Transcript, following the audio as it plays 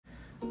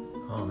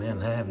Oh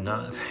man, I have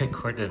not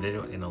recorded a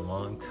video in a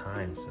long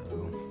time, so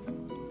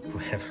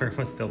whoever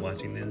was still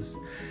watching this,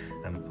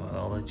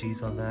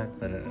 apologies on that,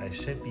 but I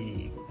should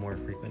be more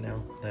frequent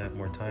now that I have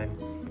more time.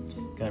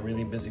 Got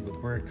really busy with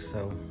work,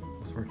 so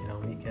I was working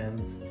on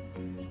weekends,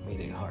 made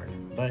it hard.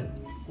 But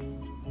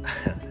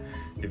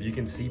if you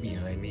can see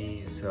behind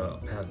me,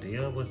 so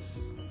Paldea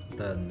was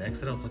the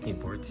next that I was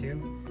looking forward to,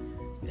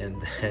 and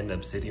then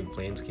Obsidian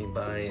Flames came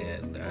by,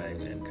 and I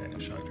am kind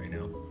of shocked right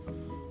now.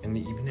 And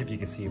even if you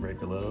can see right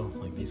below,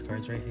 like these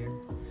cards right here,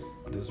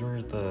 those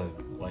were the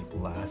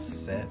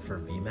last set for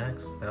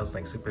VMAX that I was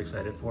super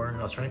excited for.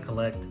 I was trying to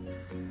collect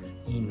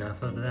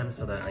enough of them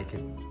so that I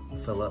could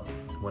fill up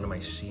one of my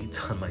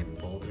sheets on my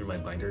folder, my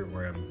binder,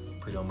 where I'm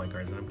putting all my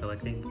cards that I'm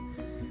collecting.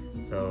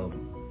 So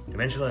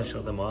eventually I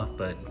showed them off,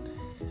 but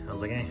I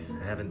was like, I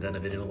haven't done a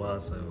video in a while,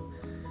 so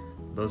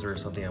those were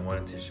something I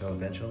wanted to show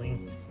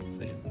eventually.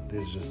 So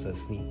this is just a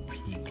sneak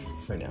peek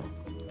for now.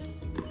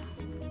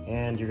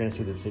 And you're gonna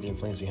see the Obsidian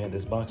Flames behind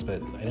this box,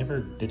 but I never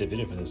did a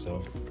video for this,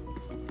 so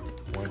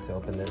I wanted to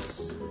open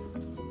this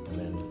and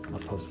then I'll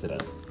post it up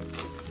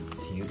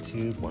to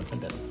YouTube once I'm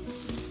done.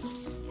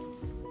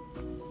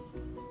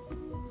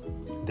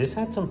 This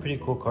had some pretty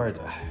cool cards.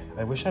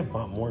 I wish I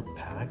bought more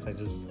packs. I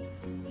just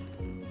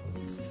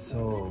was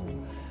so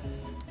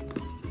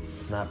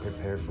not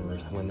prepared for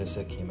when this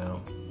set came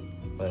out.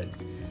 But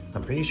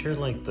I'm pretty sure at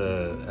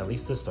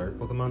least the start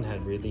Pokemon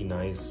had really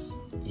nice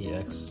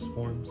EX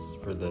forms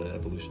for the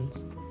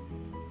evolutions.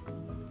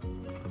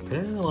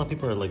 Apparently a lot of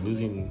people are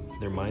losing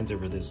their minds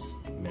over this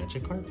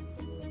magic card.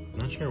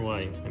 Not sure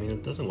why. I mean,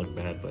 it doesn't look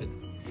bad, but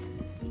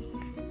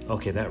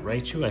okay, that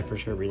Raichu I for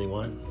sure really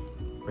want.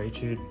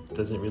 Raichu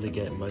doesn't really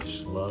get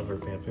much love or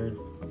fanfare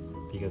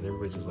because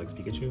everybody just likes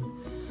Pikachu,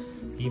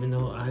 even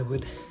though I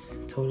would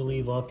totally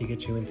evolve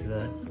Pikachu into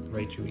that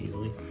Raichu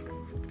easily.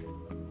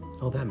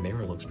 Oh, that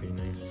mirror looks pretty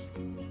nice.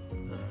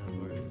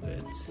 Where is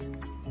it?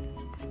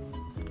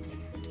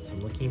 So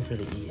I'm looking for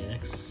the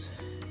EX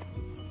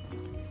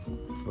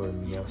for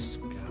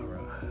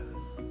Meowscarada.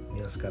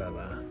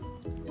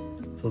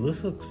 So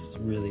this looks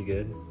really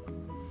good.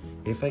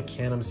 If I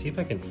can, I'm gonna see if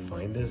I can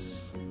find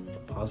this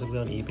possibly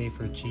on eBay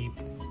for cheap.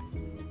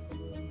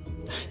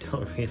 I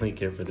don't really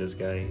care for this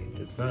guy.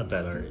 It's not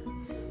bad art.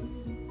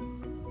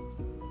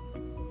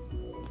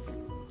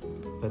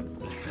 But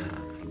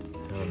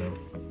I don't know.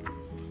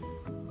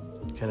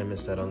 Kind of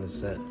missed out on this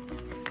set.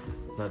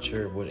 Not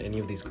sure what any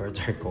of these cards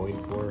are going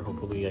for.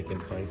 Hopefully I can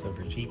find some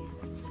for cheap.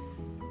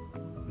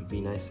 Would be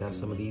nice to have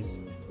some of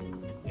these.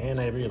 And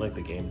I really like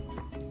the game.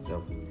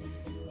 So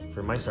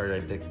for my start,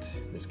 I picked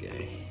this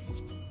guy.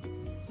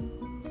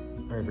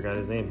 I forgot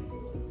his name.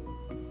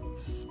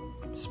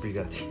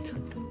 Sprigatito.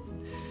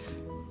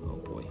 Oh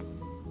boy.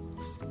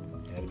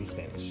 It had to be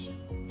Spanish.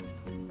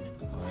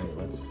 Alright,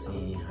 let's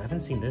see. I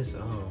haven't seen this.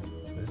 Oh,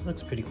 this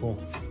looks pretty cool.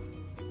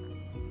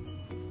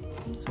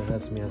 So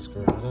that's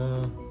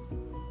Meowscarada.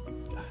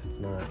 It's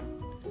not.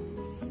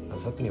 I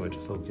was hoping it would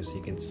focus so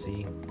you can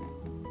see.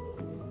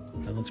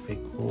 That looks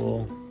pretty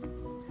cool.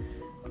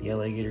 The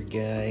alligator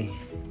guy.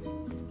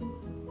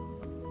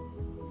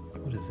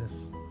 What is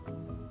this? I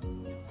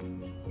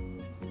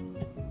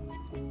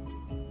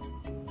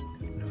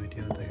have no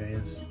idea what that guy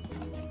is.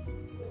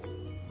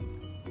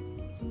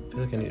 I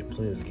feel like I need to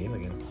play this game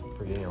again. I'm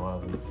forgetting a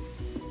lot of them.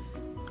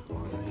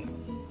 Alright.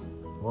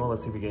 Well,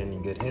 let's see if we get any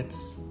good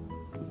hits.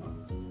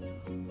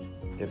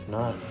 If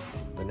not,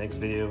 the next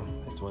video,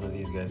 it's one of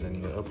these guys I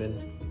need to open.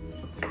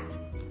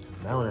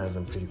 That one has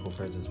some pretty cool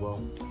cards as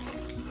well.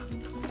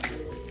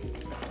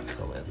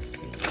 So let's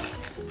see.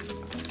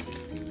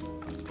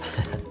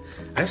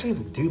 I actually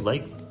do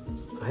like,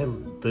 I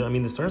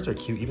mean the stars are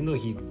cute, even though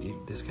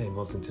this guy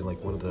evolves into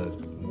one of the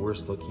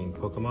worst looking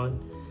Pokemon.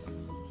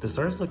 The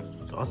stars look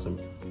awesome.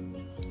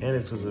 And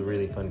this was a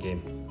really fun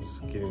game.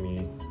 It's giving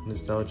me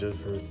nostalgia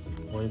for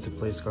wanting to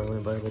play Scarlet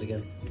and Violet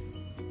again.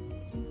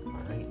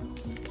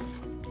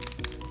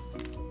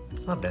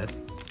 It's not bad.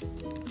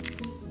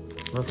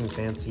 Nothing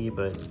fancy,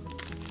 but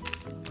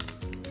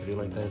I do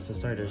like that it's the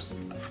starters.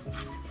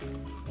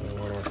 And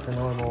what else for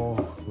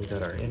normal? We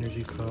got our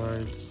energy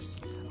cards.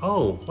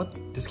 Oh, what?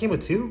 This came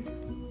with two?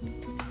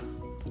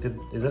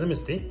 Is that a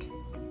mistake?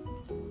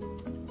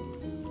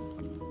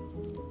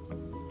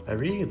 I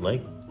really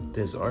like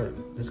this art.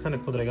 This is kind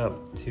of cool that I got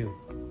two.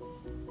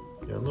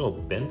 They're a little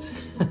bent,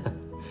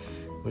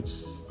 which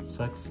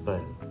sucks,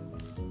 but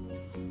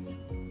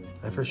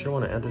I for sure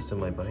want to add this to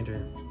my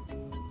binder.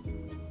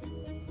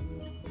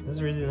 This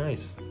is really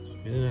nice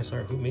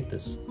art. Who made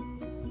this?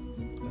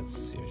 Let's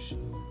see.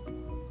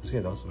 This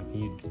guy's awesome.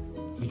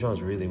 He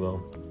draws really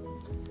well.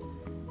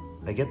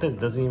 I get that it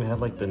doesn't even have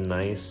the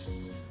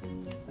nice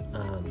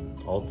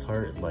alt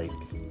art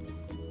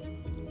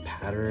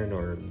pattern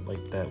or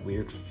that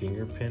weird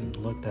fingerprint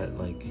look that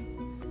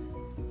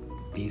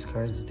these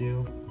cards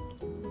do.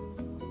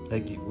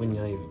 When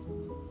I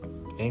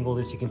angle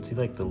this, you can see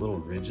the little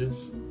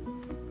ridges.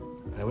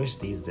 I wish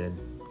these did,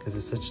 because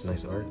it's such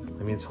nice art.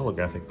 I mean, it's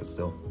holographic, but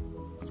still.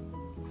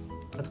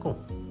 That's cool.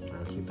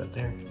 I'll keep that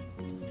there.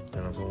 And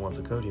if someone wants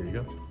a code, here you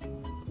go.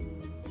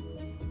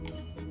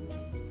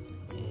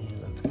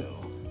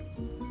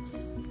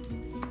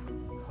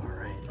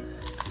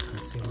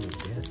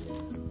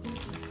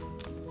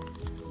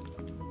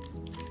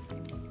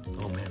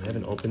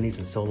 opened these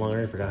in so long, I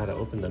already forgot how to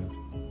open them.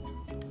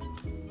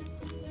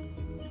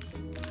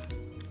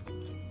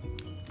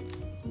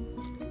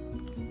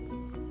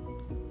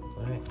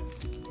 Alright.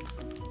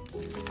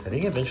 I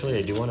think eventually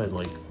I do want to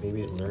like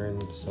maybe learn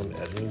some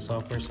editing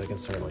software so I can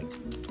start like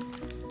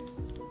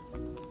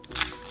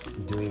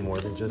doing more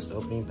than just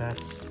opening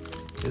packs.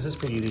 This is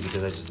pretty easy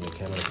because I just need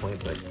camera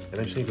point, but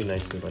eventually it'd be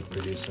nice to like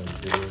produce some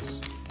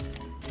videos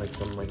like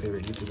some of my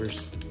favorite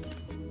YouTubers.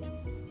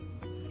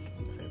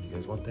 If you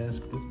guys want this,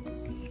 boop.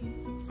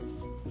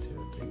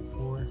 2, 3,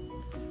 4. Alright,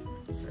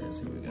 let's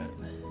see what we got.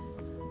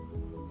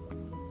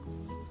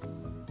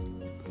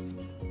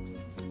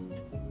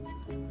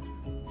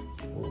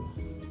 Whoa.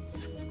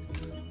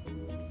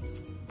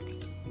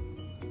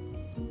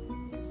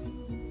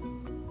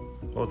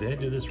 Oh, did I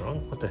do this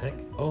wrong? What the heck?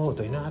 Oh,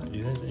 do I not have to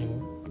do that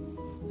anymore?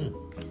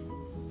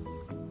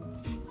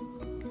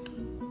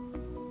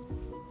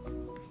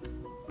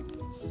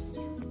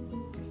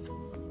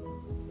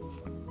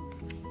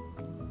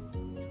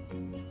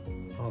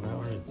 Oh, that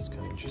art is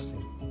kind of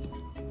interesting.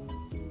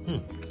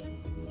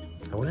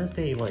 I wonder if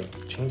they like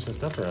change the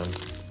stuff around.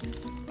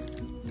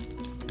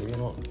 Maybe I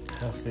don't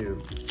have to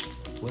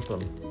flip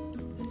them.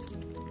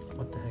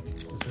 What the heck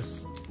is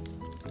this?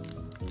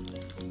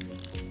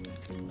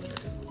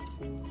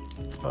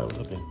 Oh, it was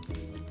open.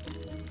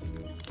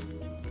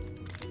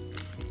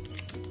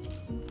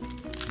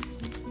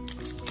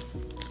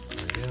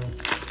 There we go.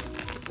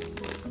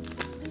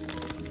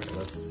 Alright,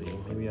 let's see.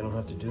 Maybe I don't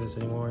have to do this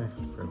anymore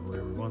for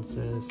whoever wants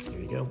this. Here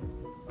you go.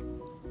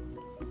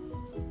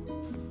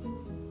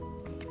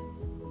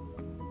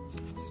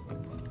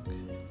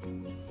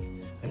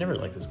 I never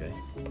liked this guy.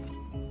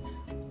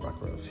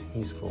 Rockruff.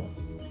 He's cool.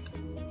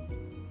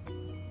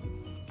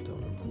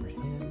 Don't remember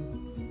him.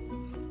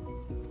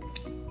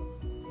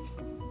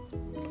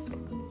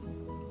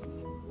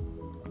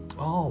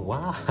 Oh,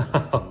 wow.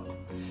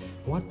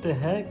 What the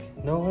heck?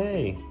 No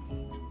way.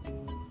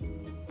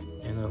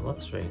 And a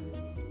Luxray.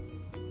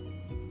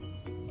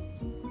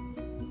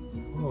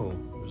 Oh,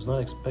 I was not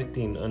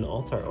expecting an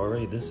altar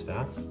already this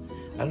fast.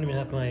 I don't even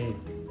have my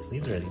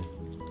sleeves ready.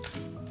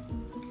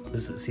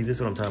 See, this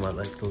is what I'm talking about,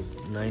 like those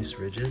nice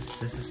ridges.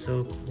 This is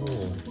so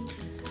cool.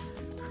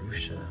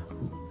 Karusha.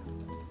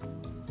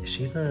 Is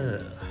she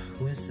the...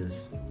 Who is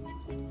this?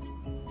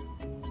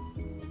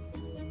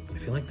 I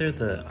feel like they're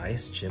the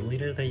ice gym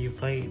leader that you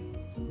fight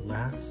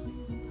last.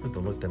 I have to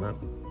look them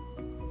up.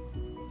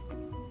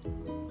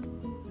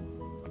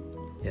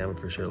 Yeah, I'm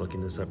for sure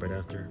looking this up right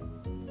after.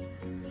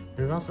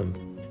 This is awesome.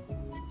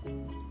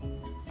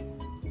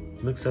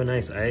 Looks so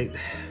nice.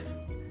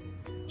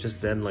 Just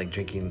them like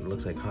drinking, it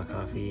looks like hot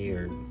coffee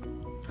or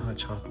hot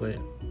chocolate.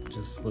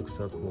 Just looks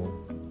so cool.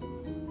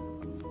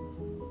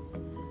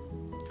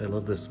 I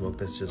love the smoke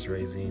that's just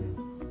raising.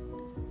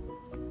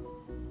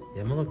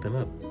 Yeah, I'm gonna look them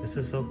up. This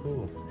is so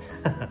cool.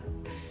 I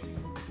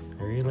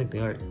really like the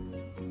art.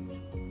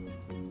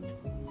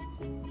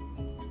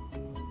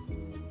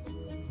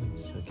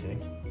 It's okay.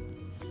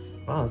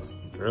 Wow, it's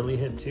an early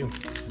hit too.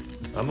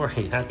 I'm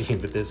already happy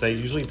with this. I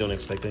usually don't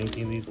expect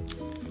anything in these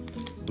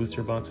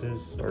booster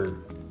boxes or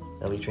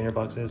elite trainer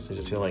boxes. I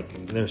just feel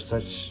like there's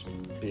such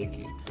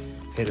big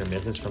hit or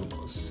misses from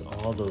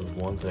all the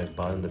ones that I've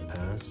bought in the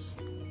past.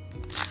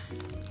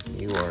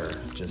 You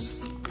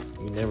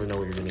never know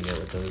what you're gonna get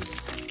with those.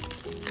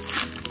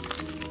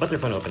 But they're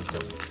fun to open, so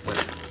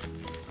whatever.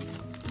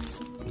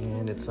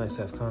 And it's nice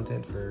to have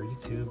content for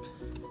YouTube.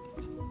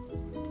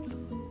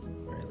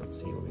 Alright, let's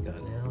see what we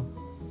got now.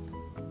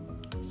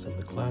 Some of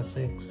the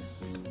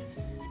classics.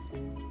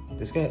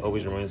 This guy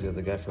always reminds me of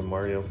the guy from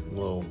Mario, a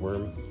little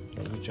worm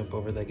that you jump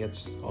over that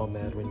gets all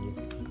mad when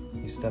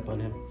you step on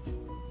him.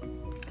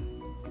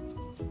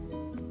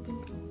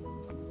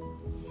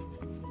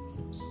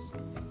 Oops.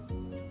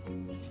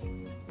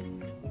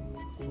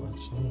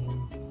 Fletchling.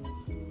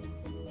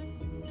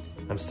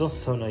 I'm still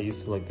so not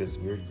used to like this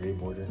weird gray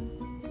border.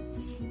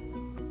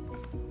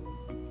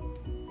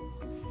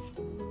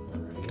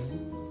 Alright.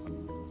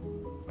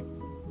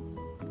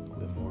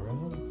 Limora.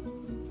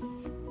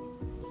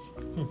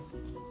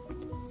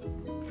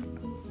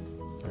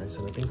 Alright,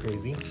 so nothing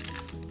crazy.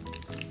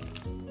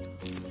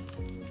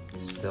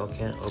 Still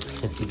can't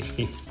open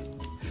these.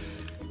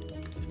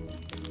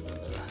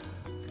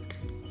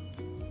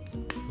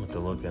 I'm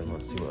have to look and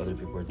let's see what other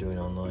people are doing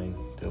online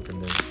to open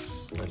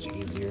this much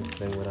easier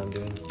than what I'm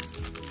doing.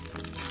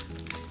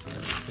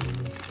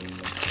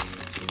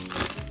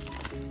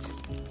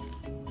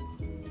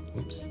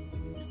 Oops.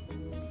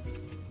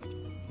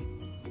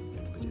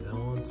 Anybody that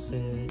wants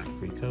it?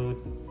 Free code.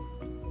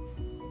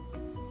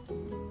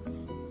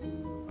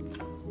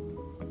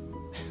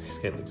 This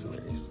guy looks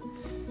hilarious.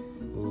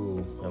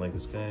 Ooh, I like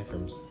this guy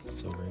from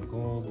Silver and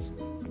Gold.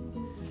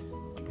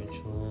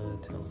 Tarantula,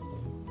 Talonflame.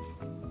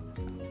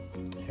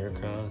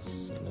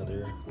 Heracross,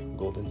 another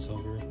gold and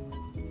silver.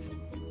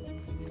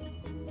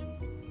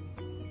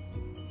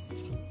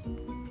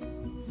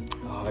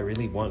 Oh, I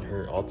really want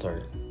her alt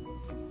art.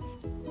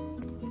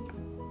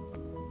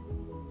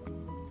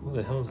 Who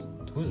the hell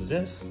who's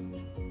this?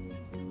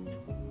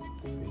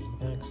 Freezing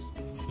Max?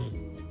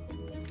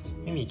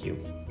 Mimikyu.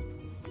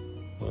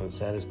 One of the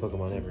saddest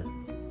Pokemon ever.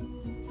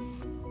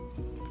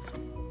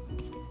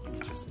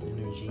 Just an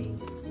energy.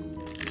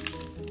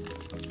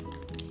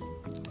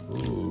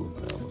 Ooh,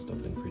 that almost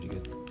opened pretty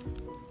good.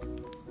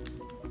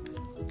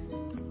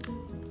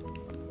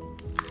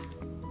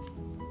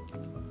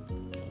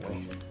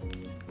 Away.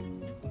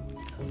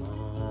 Come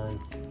on.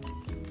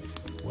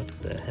 What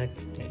the heck?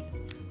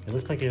 It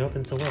looked like it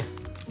opened so well.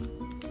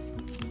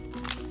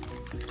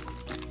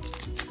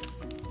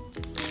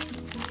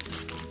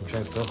 I'm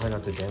trying so hard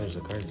not to damage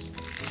the cards.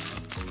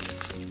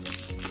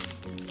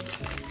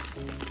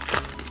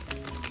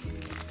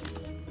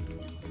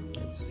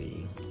 Let's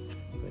see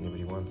if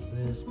anybody wants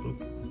this. Boop.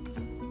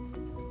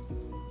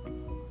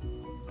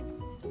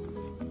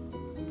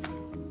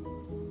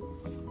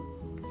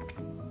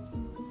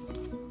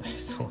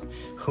 So,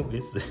 who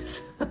is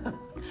this? I'm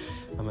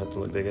gonna have to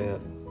look that guy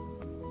up.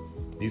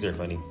 These are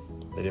funny.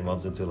 That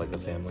evolves into like a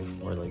family,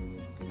 or like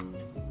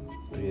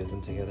 3 of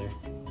them together.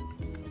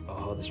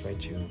 Oh, this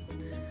Raichu.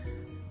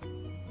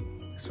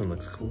 This one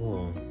looks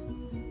cool.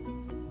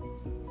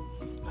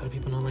 How do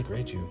people not like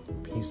Raichu?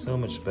 He's so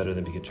much better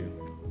than Pikachu.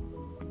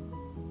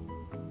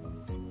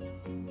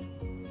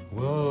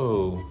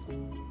 Whoa.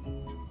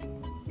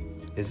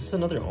 Is this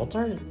another alt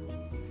art?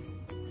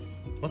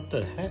 What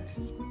the heck?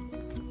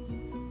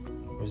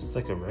 Or is this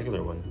like a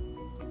regular one?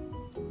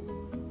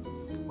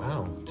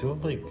 Wow, 2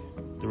 of like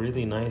the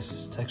really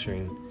nice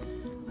texturing.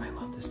 I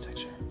love this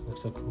texture. It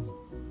looks so cool.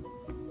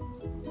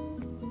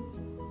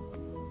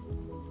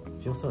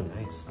 It feels so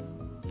nice.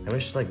 I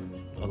wish like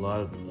a lot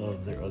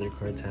of their other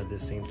cards had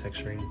this same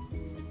texturing.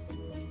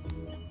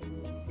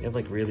 They have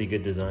like really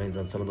good designs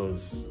on some of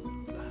those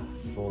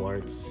full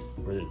arts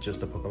where it's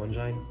just a Pokemon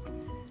shine.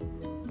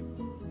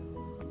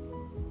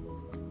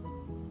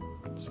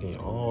 Just getting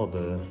all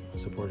the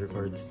supporter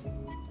cards.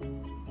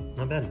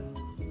 Not bad.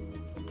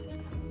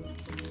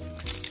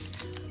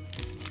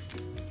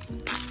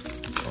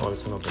 Oh,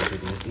 this one opened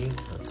pretty easy.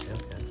 Let's see,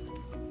 okay.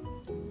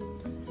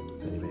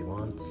 If anybody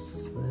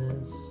wants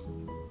this.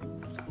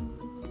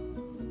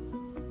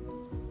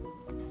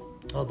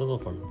 Oh, the little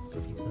form.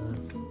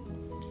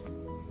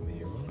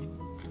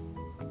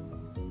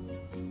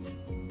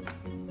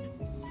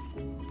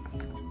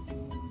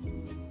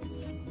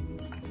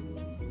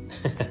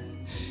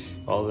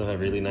 All of them have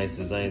really nice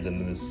designs,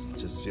 and this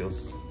just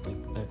feels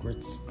like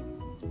backwards.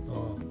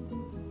 Oh.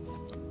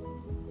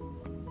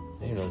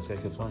 I didn't know this guy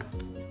could fly.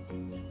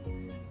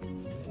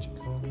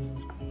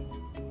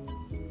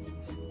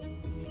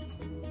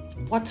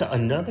 What?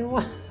 Another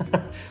one?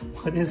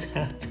 What is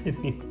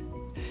happening?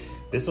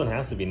 This one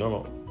has to be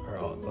normal.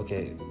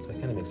 Okay, so that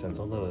kind of makes sense.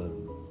 Although,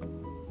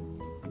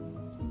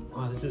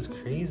 wow, this is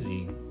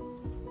crazy.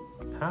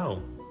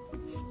 How?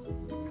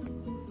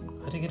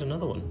 How did I get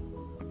another one?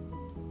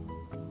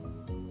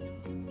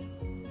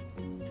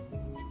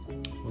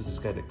 Was this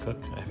guy the cook?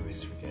 I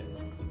always forget.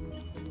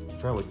 I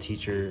forgot what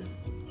teacher,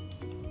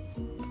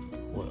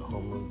 what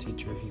homeroom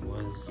teacher he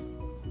was.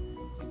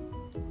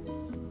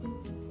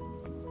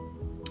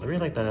 I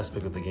really like that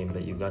aspect of the game,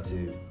 that you got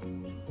to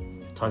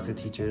talk to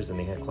teachers and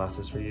they had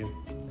classes for you.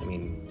 I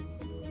mean,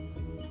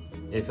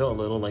 it felt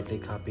a little like they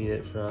copied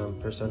it from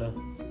Persona,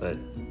 but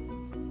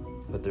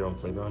put their own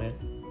flavor on it.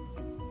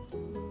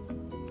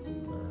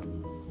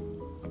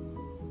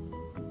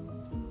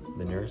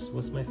 The nurse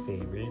was my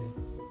favorite.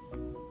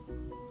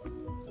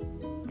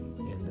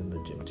 And then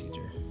the gym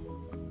teacher.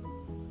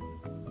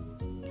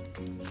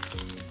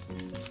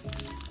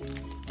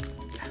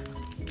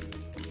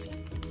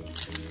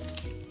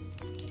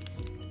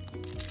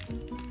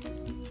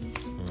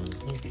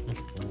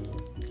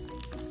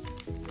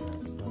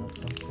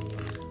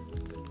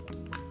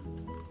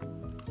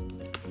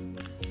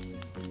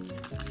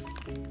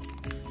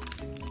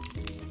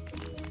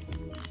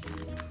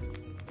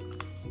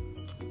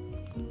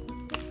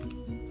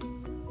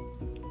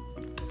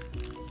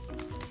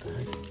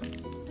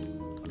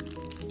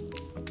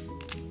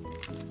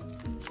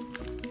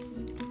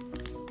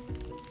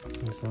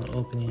 It's not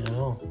opening at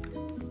all.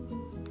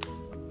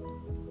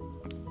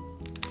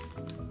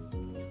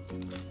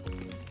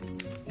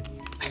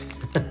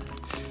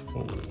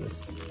 What was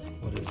this?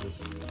 What is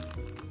this?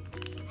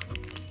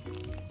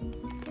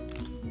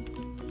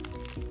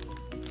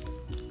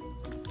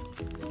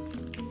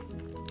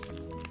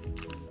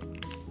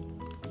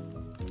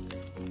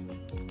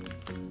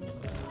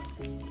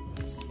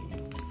 Let's see.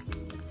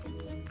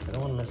 I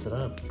don't want to mess it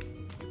up.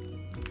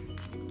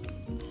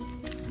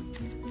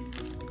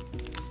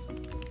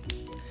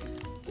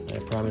 I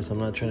promise I'm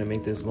not trying to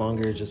make this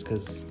longer just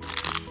because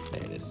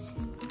there it is.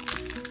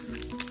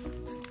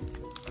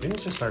 Maybe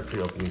let's just start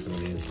pre-opening some of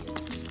these.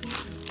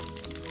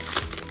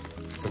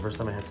 It's the first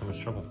time I had so much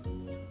trouble.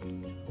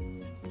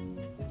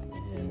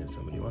 And if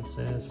somebody wants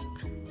this.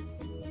 Okay.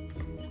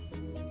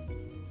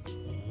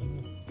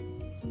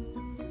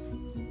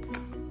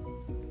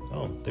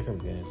 Oh,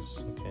 different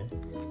guys. Okay.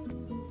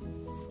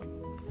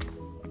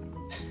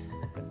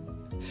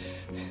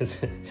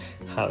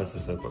 How is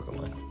this a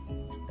Pokemon?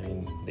 I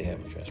mean, they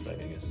have a trash bag,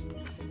 I guess.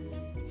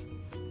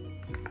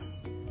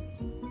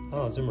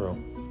 Oh, Zumaro.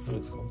 That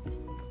looks cool.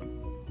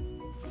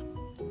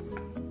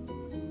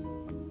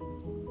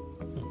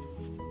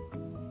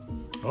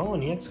 Oh,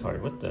 an EX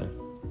card. What the?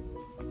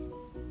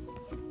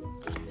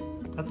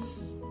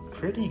 That's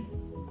pretty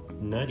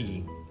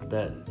nutty.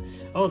 That.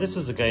 Oh, this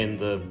was a guy in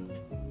the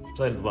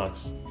side of the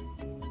box.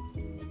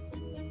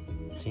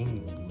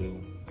 Team Blue.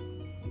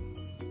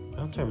 I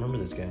don't remember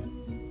this guy,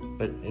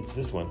 but it's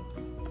this one.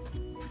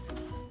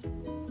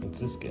 It's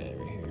this guy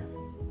right here.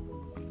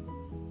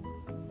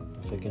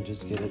 If I can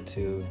just get it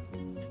to,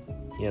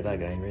 yeah, that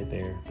guy right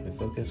there. If I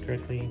focus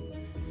correctly,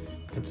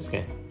 it's this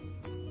guy.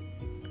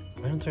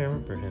 Why don't I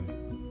remember him?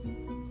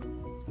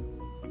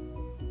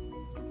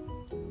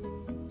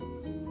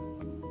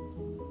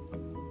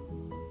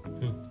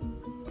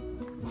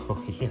 Oh,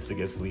 he has to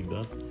get sleeved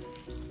up.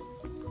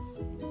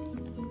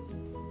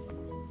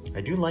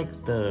 I do like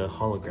the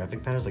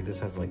holographic patterns, like this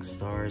has like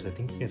stars. I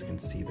think you guys can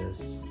see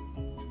this.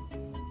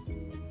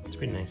 It's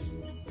pretty nice.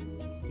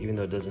 Even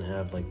though it doesn't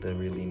have like the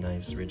really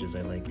nice ridges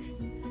I like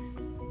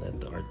that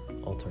the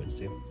alt arts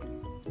do.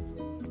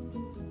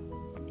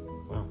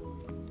 Wow.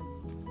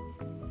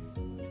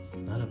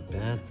 Not a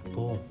bad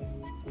pull.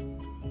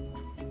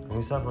 And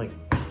we still have like,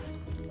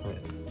 what,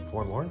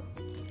 4 more?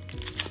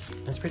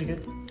 That's pretty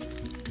good.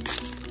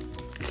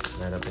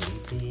 That up and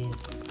easy.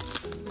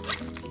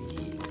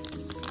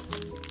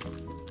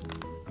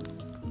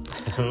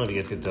 I don't know if you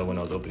guys could tell when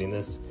I was opening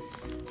this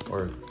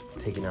or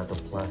taking out the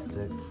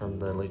plastic from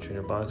the Elite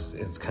Trainer box.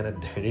 It's kind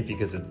of dirty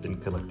because it's been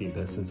collecting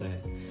dust since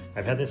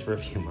I've had this for a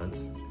few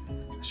months.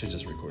 I should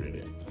just recorded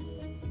it.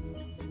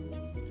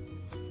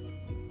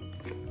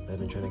 I've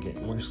been trying to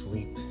get more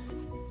sleep.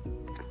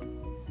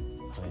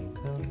 Fine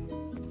come.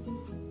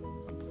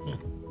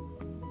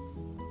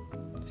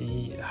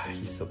 See,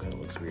 he still kind of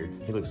looks weird.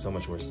 He looks so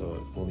much more so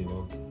at fully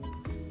evolved.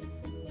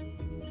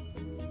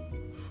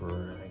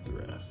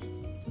 Fraggraph.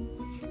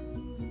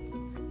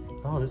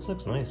 Oh, this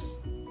looks nice.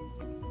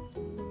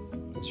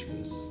 Let's try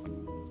this.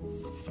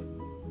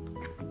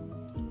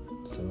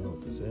 So I don't know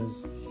what this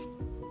is.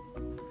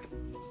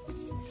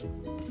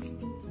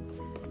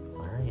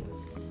 Alright.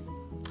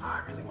 Oh,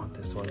 I really want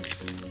this one.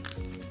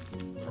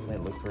 I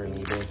might look for an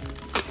eBay.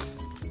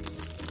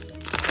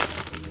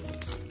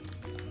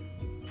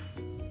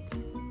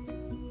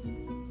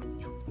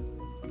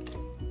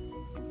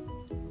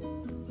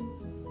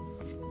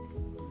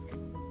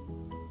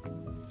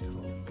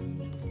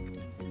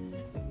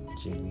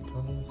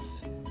 Jigglypuff.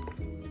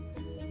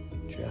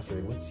 Traffer.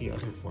 What's the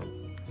other form?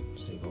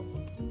 Save all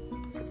form.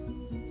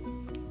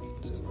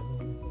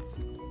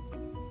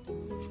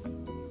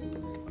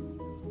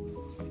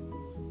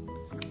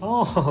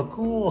 Oh,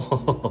 cool!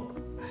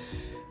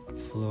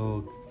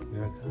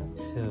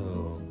 Floragato.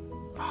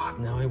 Oh,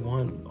 now I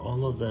want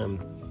all of them.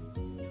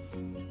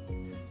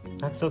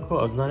 That's so cool.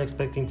 I was not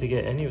expecting to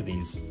get any of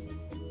these.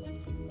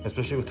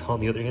 Especially with all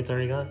the other hits I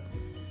already got.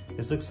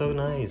 This looks so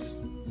nice.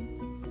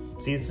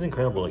 See, it's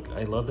incredible. Like,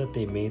 I love that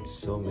they made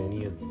so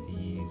many of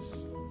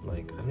these.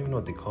 Like, I don't even know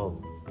what they're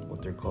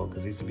called,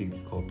 because they used to be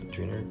called the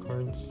trainer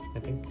cards, I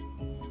think.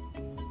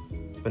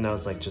 But now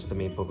it's like just the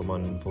main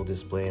Pokemon in full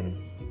display, and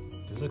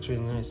this looks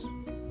really nice.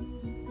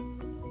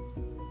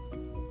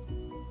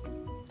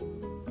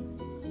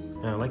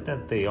 And I like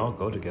that they all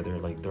go together.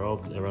 Like, they're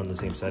all around the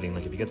same setting.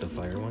 Like, if you get the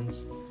fire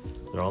ones,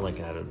 they're all like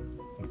at a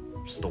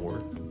store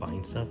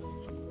buying stuff.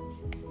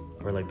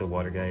 Or like the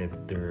water guy,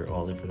 they're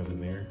all in front of a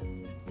mirror.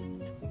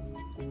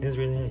 It's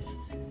really nice.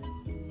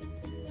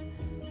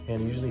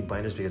 And usually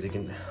binders, because you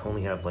can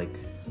only have like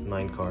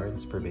 9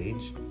 cards per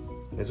page.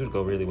 This would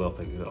go really well if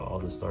I could get all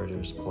the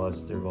starters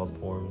plus their evolved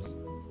forms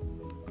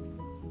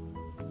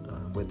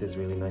with this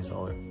really nice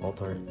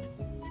alt art.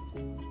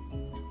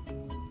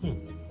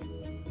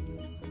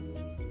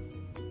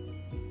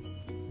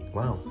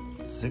 Wow,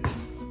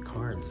 6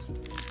 cards.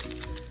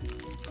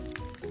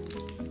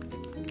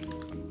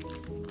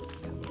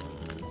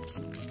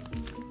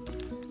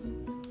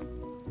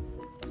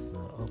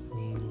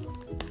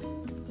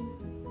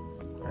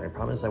 I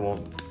promise I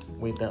won't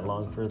wait that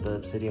long for the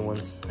Obsidian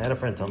ones. I had a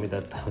friend tell me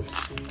that was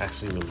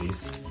actually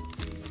released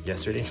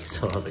yesterday,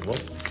 so I was like, well,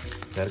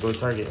 gotta go to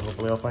Target.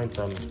 Hopefully I'll find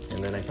some.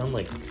 And then I found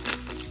like,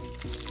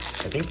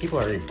 I think people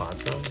already bought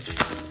some.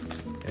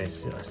 And I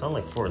saw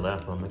like 4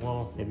 left, but I'm like,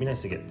 well, it'd be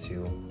nice to get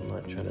 2. I'm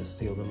not trying to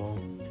steal them all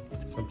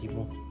from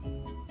people.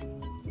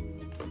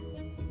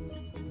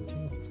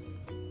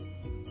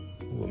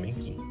 Ooh, a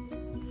Minky.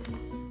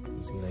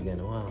 Haven't seen that guy in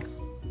a while.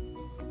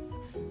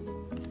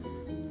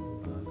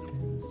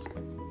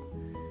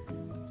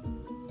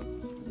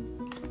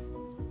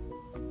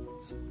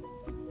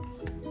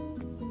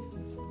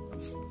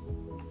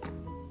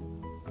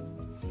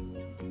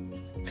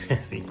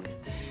 See,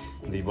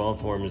 the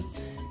evolved form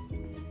is,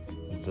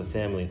 it's a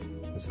family.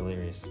 It's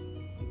hilarious.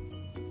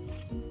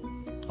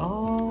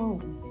 Oh,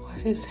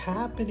 what is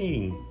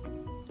happening?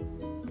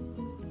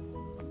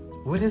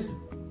 What is,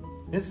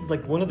 this is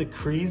like one of the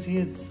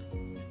craziest,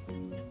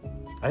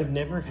 I've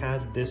never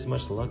had this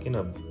much luck in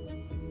a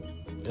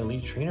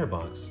Elite Trainer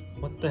box.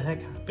 What the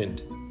heck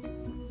happened?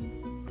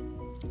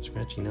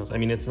 Scratchy nails. I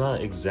mean, it's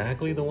not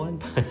exactly the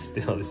one, but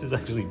still, this is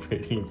actually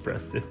pretty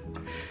impressive.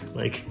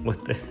 Like,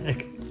 what the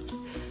heck?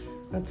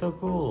 That's so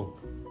cool.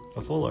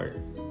 a full art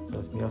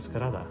of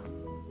Miascarada.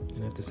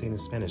 And I have to say it in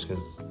Spanish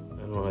because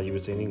I don't know how you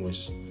would say in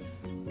English.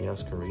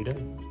 Miascarada?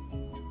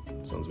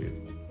 Sounds weird.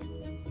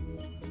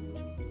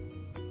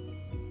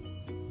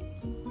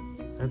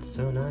 That's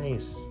so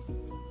nice.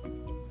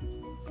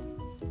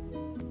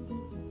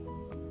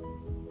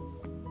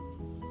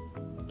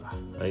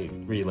 I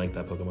really like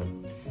that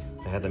Pokemon.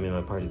 I had them in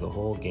my party the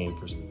whole game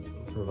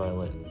for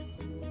Violet.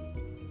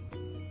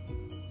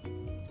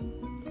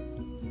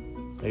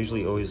 I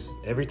usually always,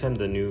 every time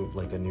a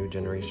new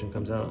generation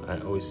comes out, I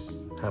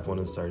always have one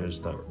of the starters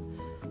that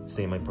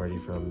stay in my party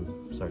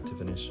from start to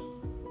finish.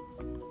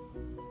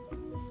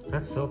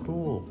 That's so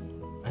cool.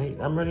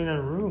 I'm running out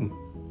of room.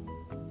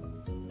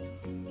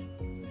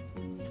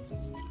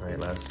 Alright,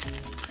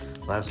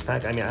 last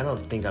pack. I mean, I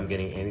don't think I'm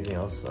getting anything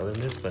else other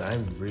than this, but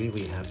I'm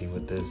really happy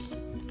with this.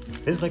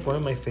 This is like one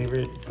of my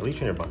favorite Elite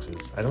Trainer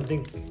boxes. I don't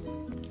think,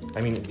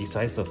 I mean,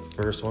 besides the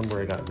first one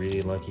where I got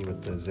really lucky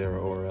with the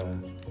Zeraora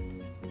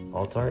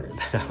alt art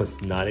that I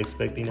was not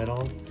expecting at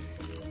all,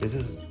 this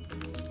is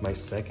my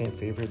second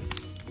favorite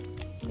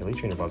Elite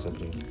Trainer box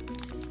opening.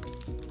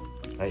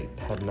 I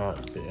have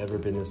not ever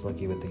been this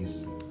lucky with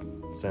these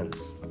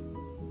since.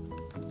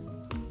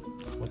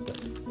 What the?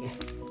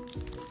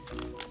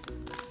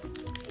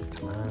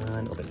 Come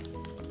on, open.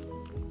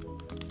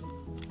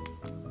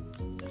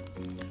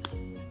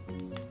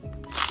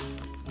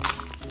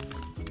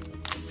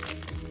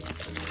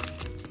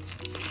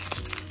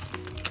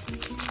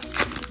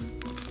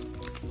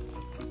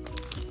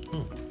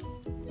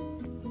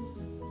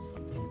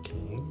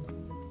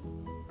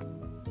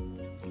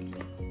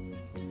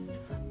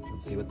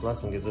 Let's see what the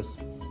last one gives us.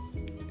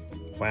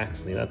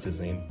 Waxley, that's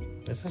his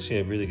name. That's actually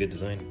a really good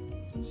design.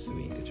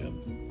 Sweet, good job.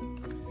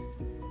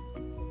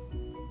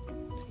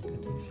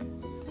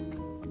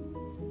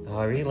 Oh,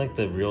 I really like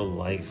the real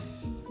life,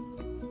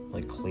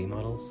 like clay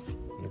models.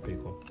 They're pretty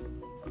cool.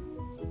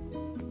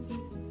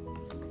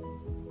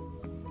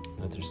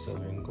 Another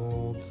silver and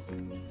gold.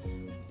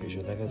 Pretty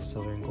sure that guy's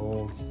silver and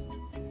gold.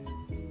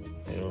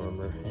 I don't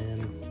remember him.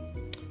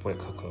 Boy,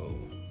 Coco.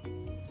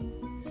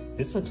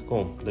 This looks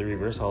cool. The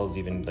reverse hauls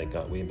even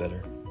got way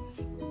better.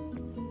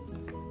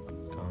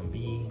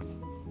 Combi.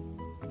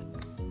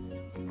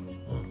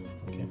 Oh,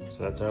 okay.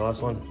 So that's our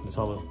last one. This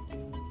hollow.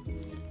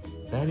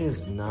 That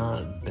is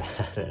not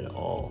bad at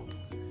all.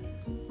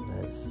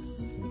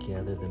 Let's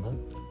gather them up.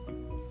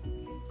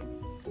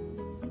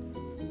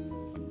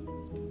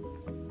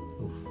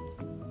 Oof.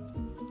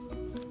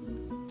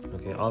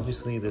 Okay,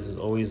 obviously this is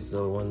always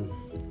the one.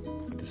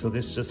 So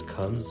this just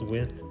comes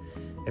with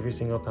every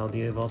single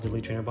Paldea Evolved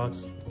Elite Trainer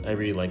box. I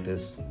really like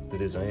this. The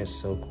design is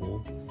so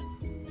cool.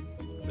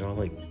 They're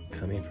all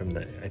coming from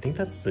that. I think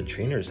that's the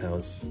trainer's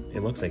house.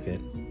 It looks like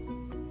it.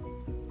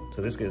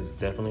 So this is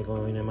definitely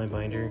going in my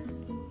binder.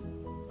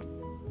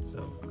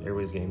 So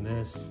everybody's getting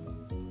this.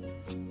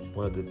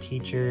 One of the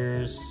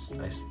teachers.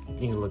 I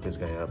need to look this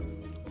guy up.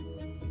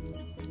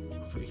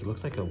 He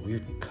looks like a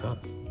weird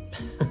cup.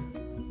 I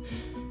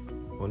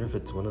wonder if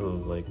it's one of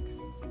those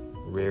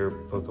rare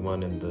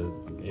Pokemon in the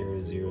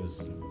Area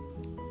Zeros.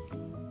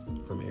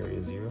 From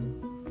Area Zero.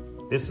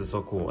 This was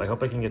so cool. I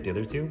hope I can get the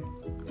other two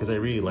because I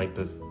really like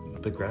this.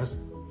 The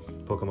grass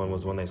Pokemon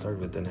was one I started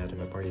with and had in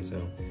my party,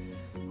 so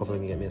hopefully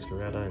I can get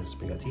Masquerada and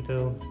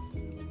Sprigatito.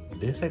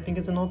 This I think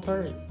is an alt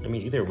art. I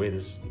mean, either way,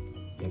 this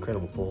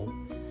incredible pull.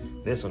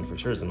 This one for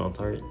sure is an alt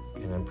art,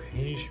 and I'm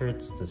pretty sure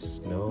it's the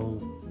snow.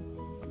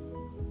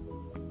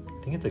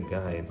 I think it's a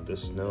guy. The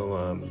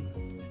snow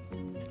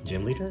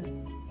gym leader,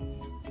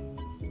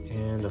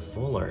 and a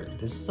full art.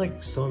 This is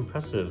so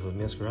impressive with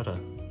Masquerada.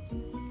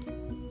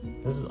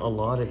 This is a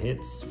lot of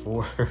hits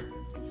for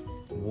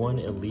one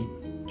Elite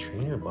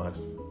Trainer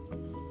box.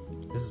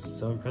 This is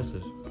so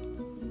impressive.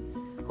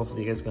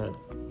 Hopefully you guys got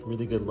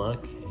really good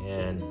luck,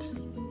 and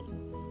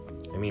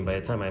I mean, by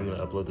the time I'm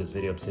gonna upload this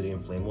video,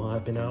 Obsidian Flame will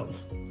have been out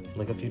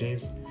in a few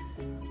days.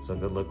 So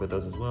good luck with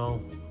those as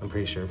well. I'm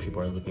pretty sure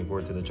people are looking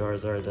forward to the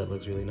Charizard. That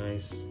looks really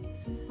nice.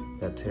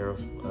 That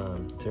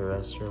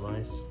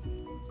Terrestrialize.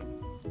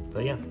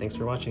 But yeah, thanks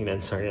for watching,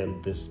 and sorry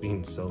this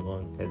being so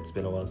long. It's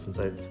been a while since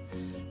I've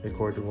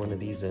recorded one of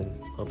these, and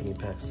opening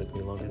packs took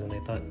me longer than I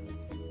thought.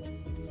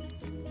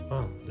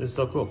 Wow, this is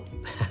so cool.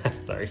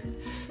 Sorry,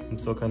 I'm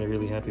so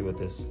really happy with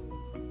this.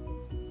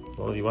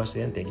 Well, if you watched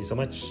the end, thank you so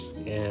much,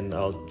 and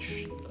I'll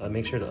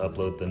make sure to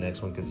upload the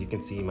next one because you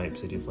can see my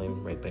Obsidian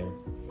Flame right there.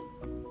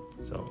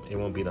 So it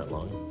won't be that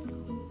long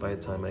by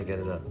the time I get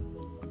it up.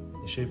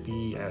 It should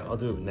be, I'll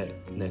do it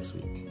next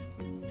week.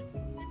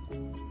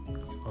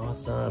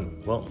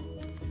 Awesome. Well,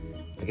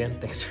 again,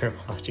 thanks for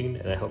watching,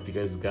 and I hope you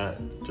guys got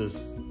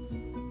just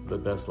the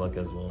best luck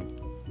as well.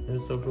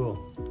 This is so cool.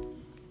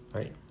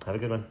 Alright, have a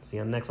good one. See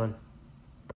you on the next one.